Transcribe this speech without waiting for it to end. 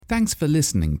Thanks for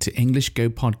listening to English Go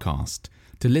Podcast.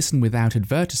 To listen without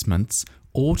advertisements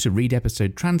or to read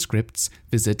episode transcripts,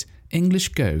 visit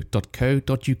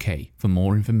englishgo.co.uk for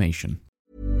more information.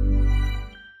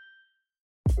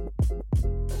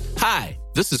 Hi,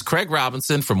 this is Craig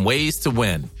Robinson from Ways to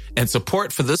Win, and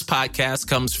support for this podcast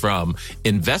comes from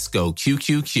Invesco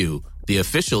QQQ, the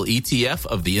official ETF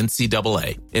of the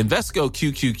NCAA. Invesco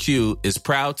QQQ is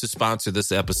proud to sponsor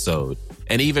this episode,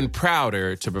 and even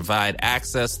prouder to provide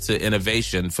access to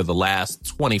innovation for the last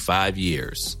 25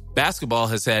 years. Basketball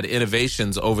has had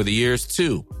innovations over the years,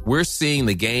 too. We're seeing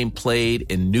the game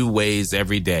played in new ways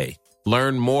every day.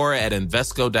 Learn more at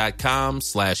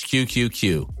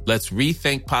Invesco.com/QQQ. Let's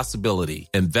rethink possibility.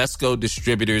 Invesco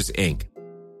Distributors, Inc.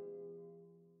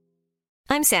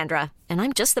 I'm Sandra, and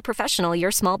I'm just the professional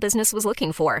your small business was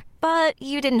looking for. But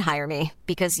you didn't hire me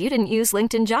because you didn't use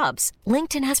LinkedIn Jobs.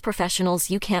 LinkedIn has professionals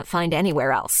you can't find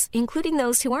anywhere else, including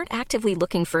those who aren't actively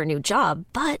looking for a new job,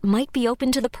 but might be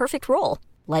open to the perfect role,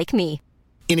 like me.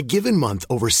 In a given month,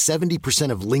 over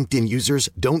 70% of LinkedIn users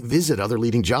don't visit other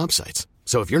leading job sites.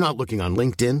 So if you're not looking on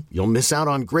LinkedIn, you'll miss out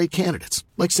on great candidates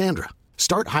like Sandra.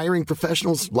 Start hiring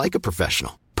professionals like a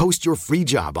professional. Post your free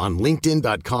job on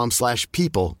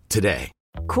linkedin.com/people today.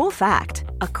 Cool fact,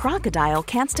 a crocodile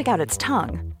can't stick out its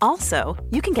tongue. Also,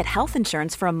 you can get health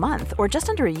insurance for a month or just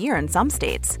under a year in some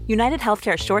states. United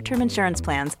Healthcare short-term insurance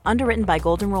plans, underwritten by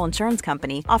Golden Rule Insurance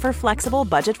Company, offer flexible,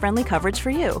 budget-friendly coverage for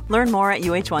you. Learn more at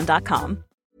uh1.com.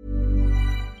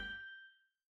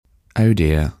 Oh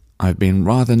dear, I've been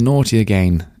rather naughty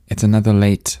again. It's another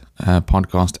late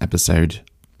podcast episode.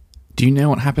 Do you know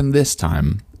what happened this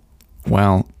time?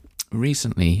 Well,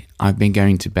 recently I've been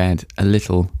going to bed a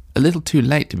little too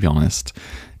late, to be honest,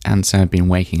 and so I've been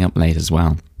waking up late as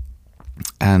well.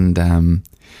 And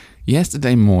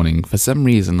yesterday morning, for some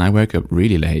reason, I woke up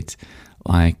really late.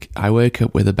 Like, I woke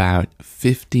up with about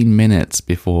 15 minutes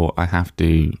before I have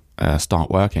to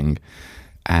start working,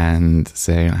 and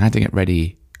so I had to get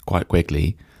ready quite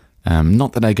quickly.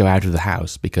 Not that I go out of the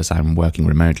house because I'm working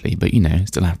remotely, but,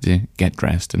 still have to get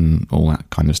dressed and all that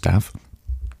kind of stuff.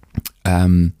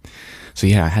 So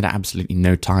yeah, I had absolutely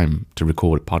no time to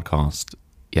record a podcast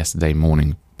yesterday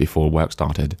morning before work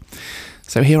started.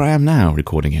 So here I am now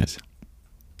recording it.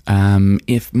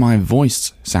 If my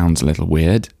voice sounds a little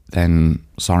weird, then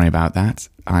sorry about that.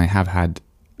 I have had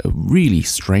a really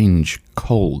strange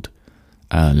cold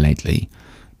lately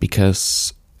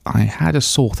because I had a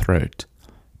sore throat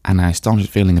and I started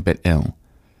feeling a bit ill.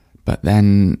 But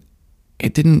then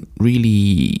it didn't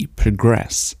really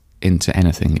progress into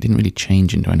anything. It didn't really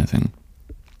change into anything.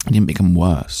 It didn't become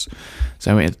worse.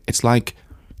 So it's like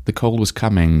the cold was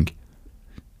coming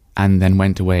and then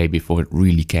went away before it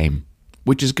really came,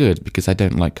 which is good because I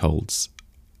don't like colds.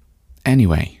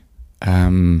 Anyway,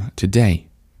 today,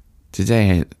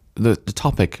 the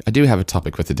topic, I do have a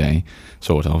topic for today,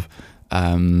 sort of.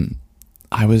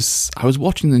 I was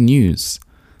watching the news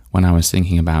when I was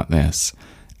thinking about this,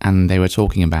 and they were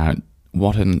talking about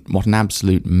what an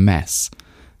absolute mess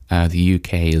the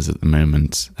UK is at the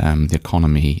moment, the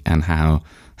economy, and how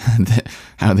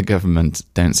the government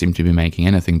don't seem to be making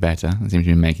anything better. They seem to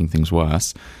be making things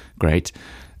worse. Great.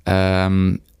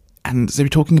 And they were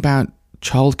talking about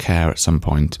childcare at some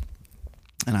point,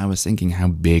 and I was thinking how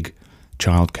big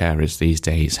childcare is these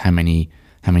days, how many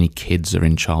kids are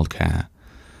in childcare.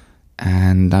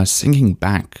 And I was thinking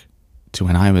back to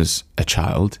when I was a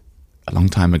child, a long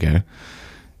time ago,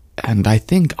 and I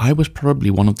think I was probably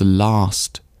one of the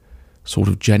last sort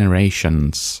of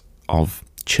generations of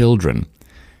children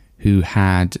who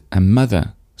had a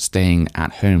mother staying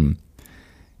at home.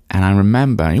 And I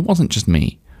remember, it wasn't just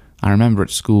me, I remember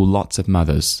at school lots of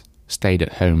mothers stayed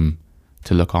at home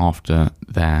to look after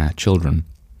their children.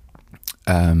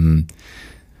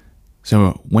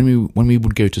 So when we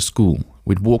would go to school,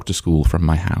 we'd walk to school from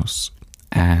my house,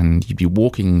 and you'd be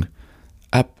walking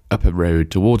up a road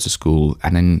towards the school,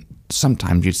 and then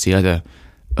sometimes you'd see other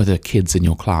kids in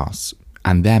your class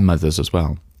and their mothers as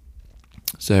well.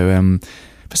 So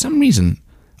for some reason,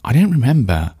 I don't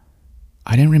remember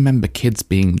kids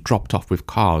being dropped off with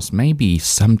cars. Maybe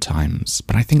sometimes,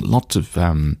 but I think lots of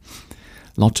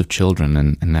children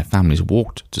and their families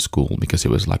walked to school because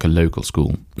it was like a local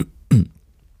school.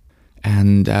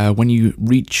 And when you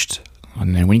reached, I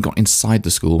don't know, when you got inside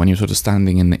the school, when you were sort of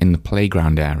standing in the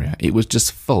playground area, it was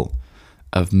just full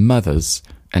of mothers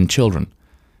and children,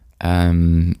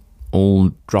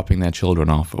 all dropping their children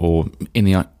off, or in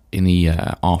the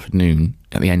afternoon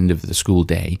at the end of the school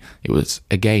day, it was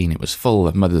full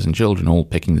of mothers and children all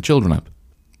picking the children up.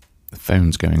 The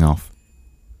phone's going off.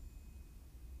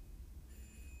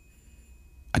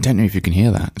 I don't know if you can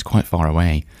hear that. It's quite far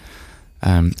away.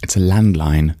 It's a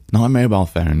landline, not a mobile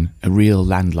phone, a real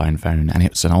landline phone, and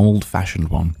it's an old-fashioned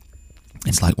one.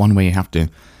 It's like one where you have to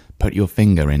put your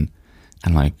finger in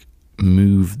and like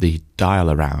move the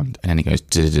dial around, and then it goes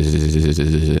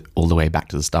all the way back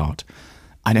to the start.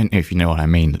 I don't know if you know what I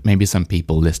mean. Maybe some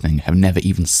people listening have never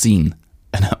even seen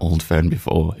an old phone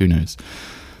before. Who knows?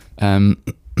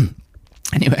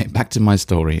 Anyway, back to my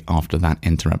story after that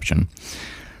interruption.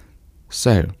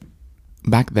 So,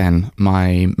 back then,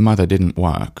 my mother didn't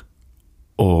work.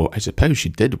 Or I suppose she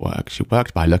did work. She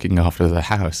worked by looking after the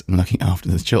house and looking after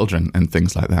the children and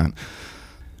things like that.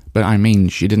 But I mean,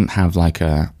 she didn't have like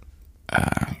a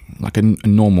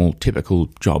normal, typical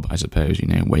job, I suppose, you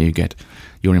know, where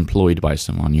you're employed by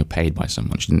someone, you're paid by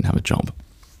someone. She didn't have a job.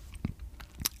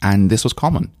 And this was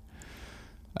common.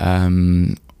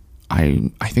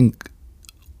 I think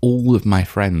all of my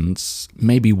friends,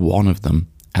 maybe one of them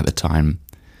at the time,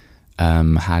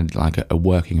 had like a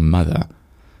working mother.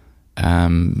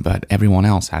 But everyone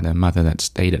else had a mother that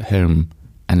stayed at home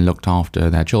and looked after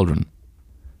their children.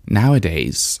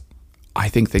 Nowadays, I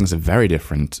think things are very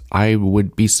different. I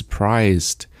would be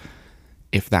surprised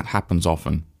if that happens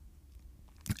often.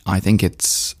 I think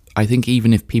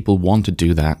even if people want to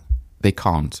do that, they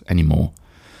can't anymore.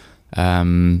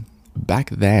 Back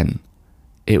then,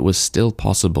 it was still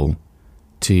possible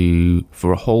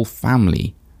for a whole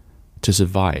family to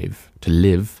survive, to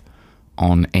live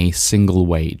on a single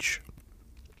wage,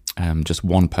 just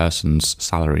one person's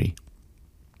salary.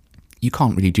 You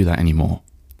can't really do that anymore.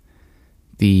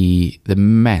 The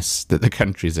mess that the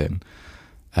country's in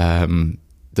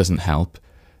doesn't help,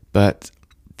 but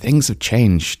things have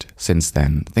changed since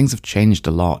then. Things have changed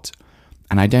a lot,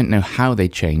 and I don't know how they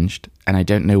changed, and I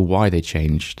don't know why they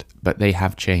changed, but they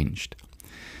have changed.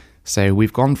 So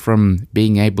we've gone from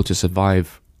being able to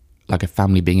survive, like a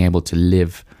family being able to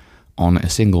live on a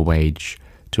single wage,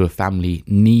 to a family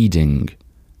needing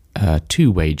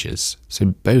 2 wages. So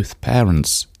both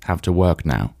parents have to work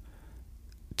now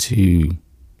to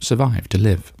survive, to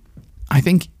live. I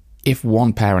think if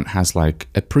one parent has like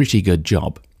a pretty good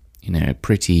job, you know, a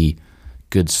pretty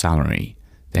good salary,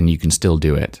 then you can still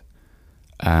do it.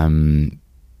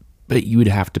 But you would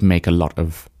have to make a lot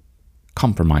of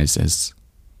compromises.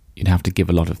 You'd have to give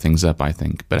a lot of things up, I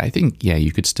think. But I think, yeah,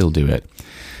 you could still do it.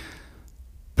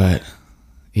 But,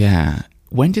 yeah,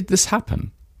 when did this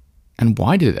happen? And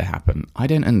why did it happen? I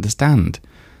don't understand.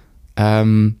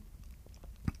 I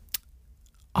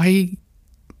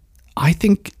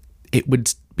think it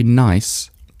would be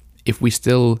nice if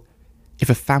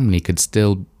a family could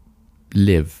still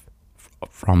live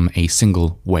from a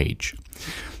single wage.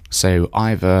 So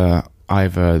either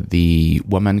the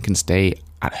woman can stay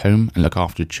at home and look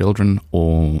after children,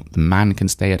 or the man can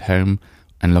stay at home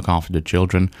and look after the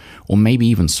children, or maybe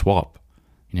even swap.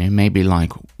 You know, maybe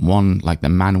like the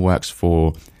man works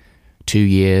for 2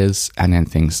 years and then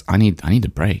thinks, I need a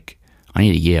break. I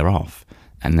need a year off.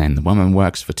 And then the woman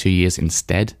works for 2 years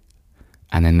instead,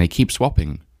 and then they keep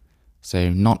swapping. So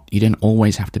you don't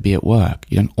always have to be at work.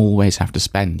 You don't always have to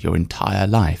spend your entire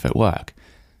life at work.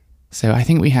 So I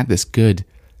think we had this good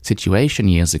situation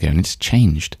years ago, and it's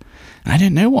changed. And I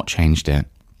don't know what changed it.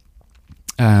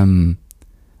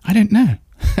 I don't know.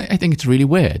 I think it's really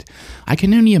weird. I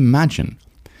can only imagine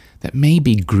that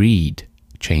maybe greed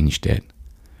changed it.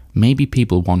 Maybe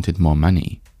people wanted more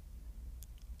money.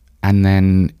 And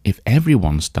then if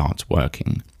everyone starts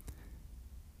working,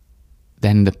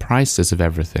 then the prices of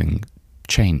everything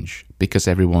change because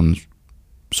everyone's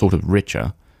sort of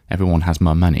richer. Everyone has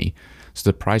more money. So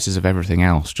the prices of everything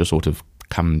else just sort of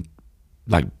come,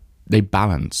 like, they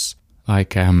balance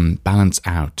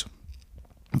out.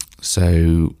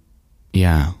 So,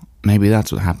 yeah, maybe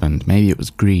that's what happened. Maybe it was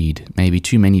greed. Maybe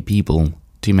too many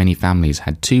families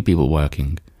had 2 people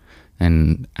working,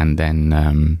 and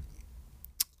then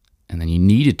you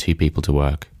needed 2 people to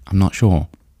work. I'm not sure.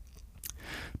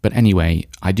 But anyway,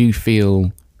 I do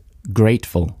feel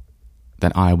grateful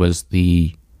that I was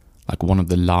one of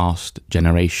the last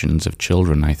generations of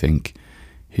children, I think,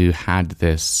 who had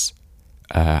this,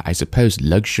 I suppose,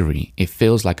 luxury. It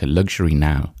feels like a luxury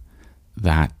now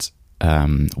that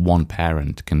one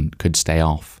parent could stay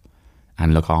off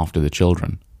and look after the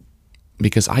children.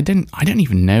 Because I don't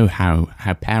even know how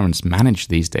parents manage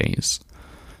these days,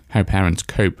 how parents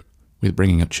cope with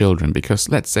bringing up children. Because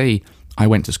let's say I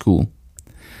went to school,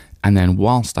 and then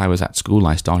whilst I was at school,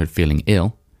 I started feeling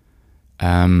ill.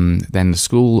 Then the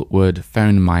school would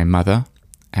phone my mother,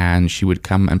 and she would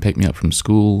come and pick me up from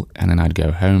school, and then I'd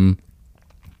go home,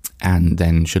 and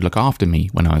then she'd look after me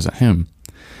when I was at home.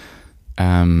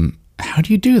 How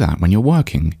do you do that when you're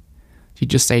working? You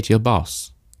just say to your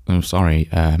boss, "Oh, sorry,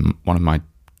 one of my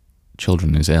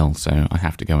children is ill, so I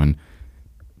have to go and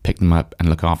pick them up and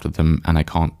look after them, and I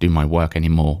can't do my work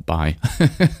anymore. Bye.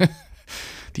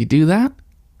 Do you do that?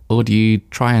 Or do you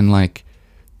try and like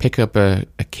pick up a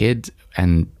kid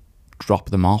and drop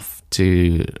them off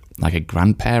to like a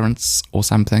grandparents or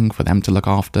something for them to look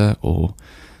after? Or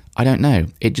I don't know.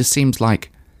 It just seems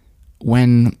like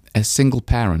when a single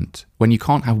parent, when you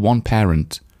can't have one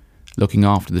parent looking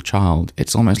after the child,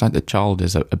 it's almost like the child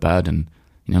is a burden,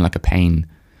 you know, like a pain.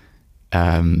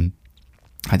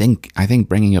 I think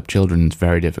bringing up children is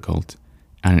very difficult,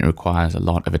 and it requires a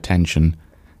lot of attention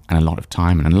and a lot of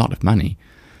time and a lot of money.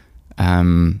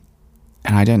 And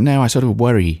I don't know, I sort of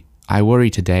worry. I worry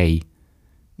today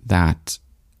that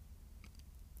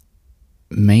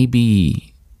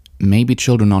maybe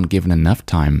children aren't given enough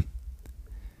time,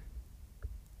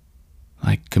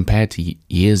 like compared to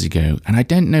years ago. And I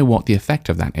don't know what the effect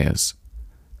of that is.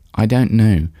 I don't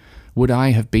know. Would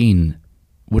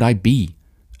I be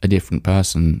a different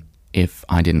person if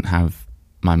I didn't have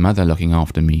my mother looking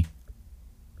after me?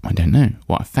 I don't know.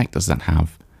 What effect does that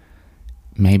have?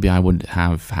 Maybe I would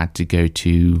have had to go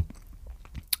to,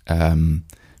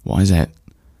 what is it?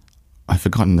 I've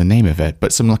forgotten the name of it,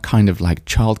 but some kind of like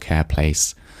childcare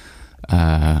place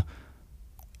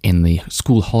in the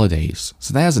school holidays.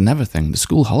 So there's another thing. The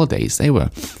school holidays, they were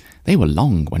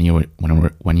long when you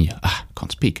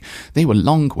can't speak. They were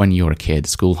long when you were a kid.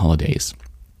 School holidays.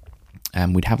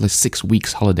 We'd have this 6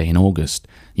 weeks holiday in August.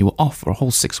 You were off for a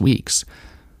whole 6 weeks.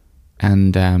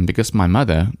 And because my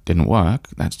mother didn't work,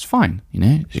 that's fine, you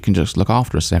know. She can just look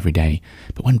after us every day.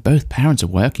 But when both parents are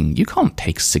working, you can't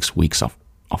take 6 weeks off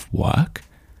work.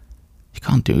 You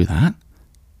can't do that.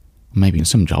 Maybe in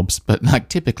some jobs, but like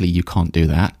typically you can't do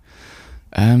that.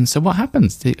 So what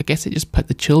happens? I guess they just put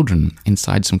the children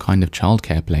inside some kind of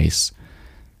childcare place.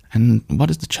 And what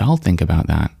does the child think about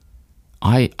that?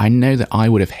 I know that I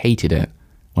would have hated it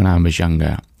when I was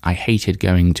younger. I hated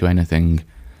going to anything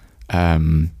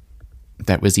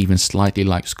that was even slightly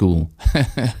like school.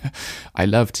 I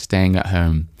loved staying at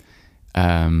home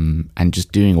and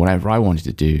just doing whatever I wanted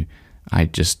to do. I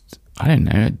don't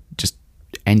know, just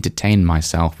entertain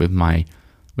myself with my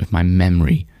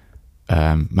memory.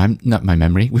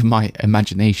 With my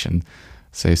imagination.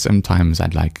 So sometimes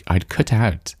I'd cut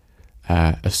out,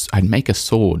 I'd make a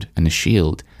sword and a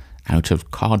shield out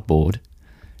of cardboard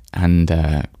and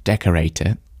decorate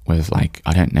it with like,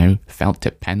 I don't know, felt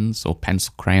tip pens or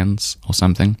pencil crayons or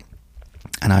something.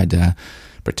 And I'd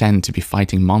pretend to be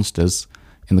fighting monsters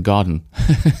in the garden.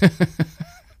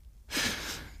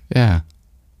 Yeah.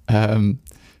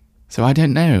 So I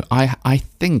don't know. I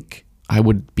think I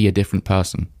would be a different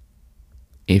person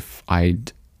if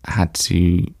I'd had to,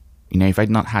 you know, if I'd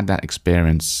not had that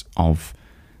experience of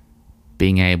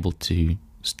being able to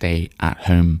stay at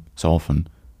home so often.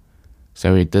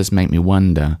 So it does make me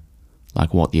wonder,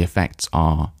 like, what the effects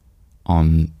are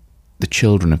on the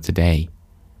children of today.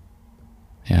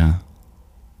 Yeah.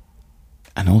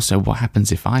 And also, what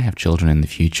happens if I have children in the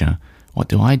future? What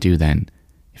do I do then?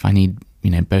 If I need, you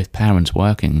know, both parents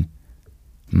working?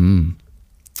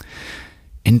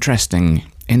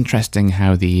 Interesting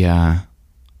how the,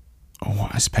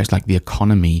 I suppose like the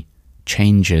economy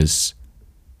changes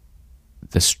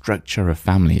the structure of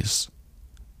families.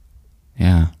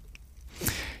 Yeah.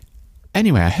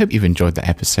 Anyway, I hope you've enjoyed the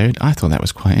episode. I thought that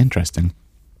was quite interesting.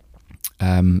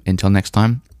 Until next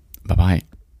time, bye-bye.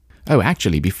 Oh,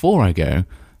 actually, before I go,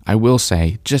 I will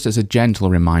say, just as a gentle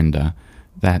reminder,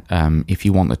 that if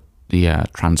you want the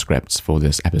transcripts for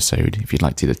this episode, if you'd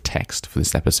like to see the text for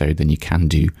this episode, then you can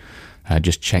do.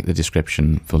 Just check the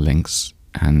description for links.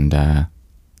 And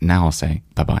now I'll say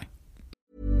bye-bye.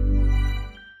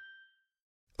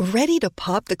 Ready to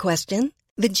pop the question?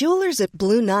 The jewelers at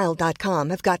BlueNile.com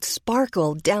have got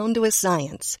sparkle down to a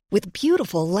science with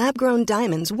beautiful lab-grown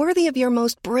diamonds worthy of your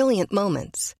most brilliant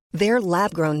moments. Their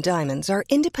lab-grown diamonds are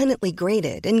independently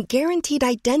graded and guaranteed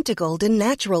identical to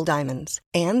natural diamonds.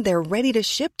 And they're ready to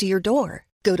ship to your door.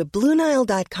 Go to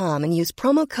BlueNile.com and use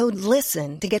promo code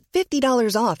LISTEN to get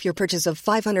 $50 off your purchase of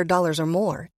 $500 or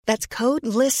more. That's code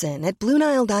LISTEN at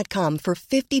BlueNile.com for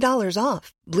 $50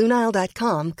 off.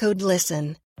 BlueNile.com, code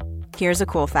LISTEN. Here's a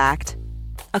cool fact.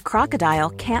 A crocodile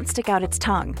can't stick out its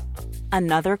tongue.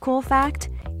 Another cool fact,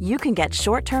 you can get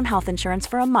short-term health insurance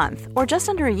for a month or just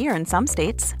under a year in some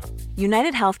states.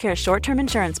 United Healthcare short-term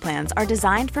insurance plans are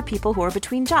designed for people who are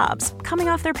between jobs, coming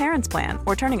off their parents' plan,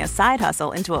 or turning a side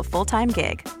hustle into a full-time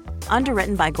gig.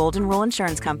 Underwritten by Golden Rule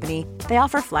Insurance Company, they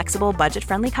offer flexible,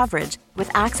 budget-friendly coverage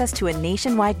with access to a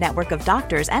nationwide network of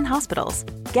doctors and hospitals.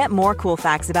 Get more cool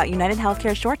facts about United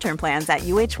Healthcare short-term plans at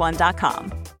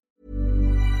uh1.com.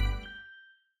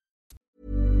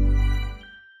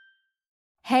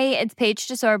 Hey, it's Paige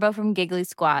DeSorbo from Giggly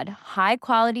Squad. High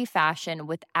quality fashion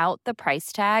without the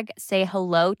price tag. Say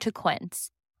hello to Quince.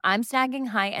 I'm snagging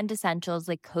high-end essentials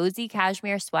like cozy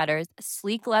cashmere sweaters,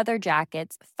 sleek leather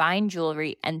jackets, fine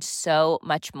jewelry, and so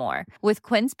much more. With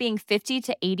Quince being 50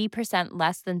 to 80%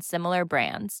 less than similar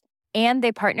brands. And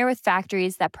they partner with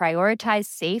factories that prioritize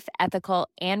safe, ethical,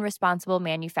 and responsible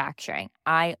manufacturing.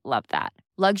 I love that.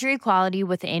 Luxury quality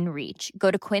within reach.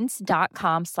 Go to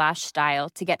quince.com/style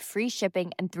to get free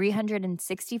shipping and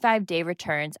 365-day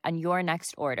returns on your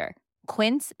next order.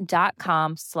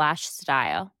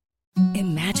 Quince.com/style.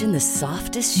 Imagine the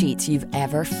softest sheets you've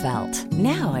ever felt.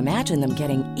 Now imagine them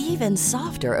getting even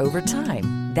softer over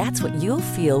time. That's what you'll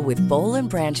feel with Boll &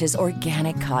 Branch's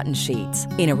organic cotton sheets.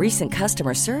 In a recent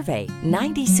customer survey,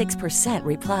 96%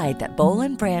 replied that Boll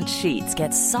 & Branch sheets get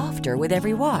softer with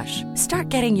every wash. Start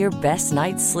getting your best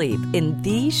night's sleep in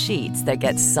these sheets that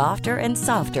get softer and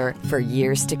softer for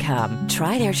years to come.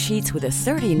 Try their sheets with a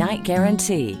 30-night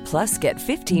guarantee. Plus, get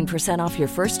 15% off your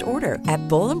first order at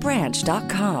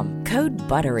bollandbranch.com. Code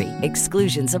BUTTERY.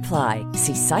 Exclusions apply.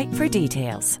 See site for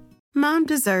details. Mom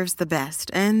deserves the best,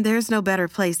 and there's no better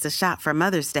place to shop for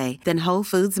Mother's Day than Whole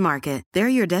Foods Market. They're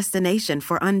your destination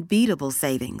for unbeatable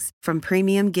savings, from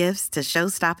premium gifts to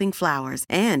show-stopping flowers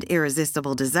and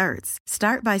irresistible desserts.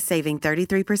 Start by saving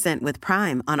 33% with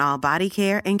Prime on all body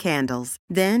care and candles.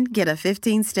 Then get a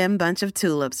 15-stem bunch of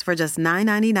tulips for just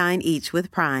 $9.99 each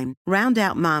with Prime. Round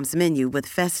out Mom's menu with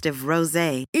festive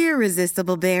rosé,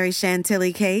 irresistible berry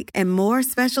chantilly cake, and more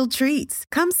special treats.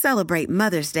 Come celebrate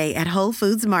Mother's Day at Whole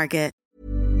Foods Market.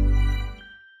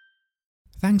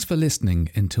 Thanks for listening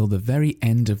until the very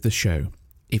end of the show.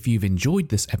 If you've enjoyed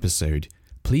this episode,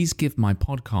 please give my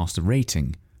podcast a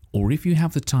rating, or if you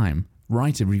have the time,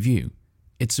 write a review.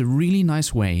 It's a really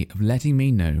nice way of letting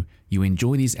me know you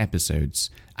enjoy these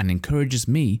episodes and encourages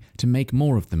me to make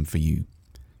more of them for you.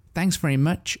 Thanks very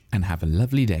much and have a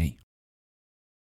lovely day.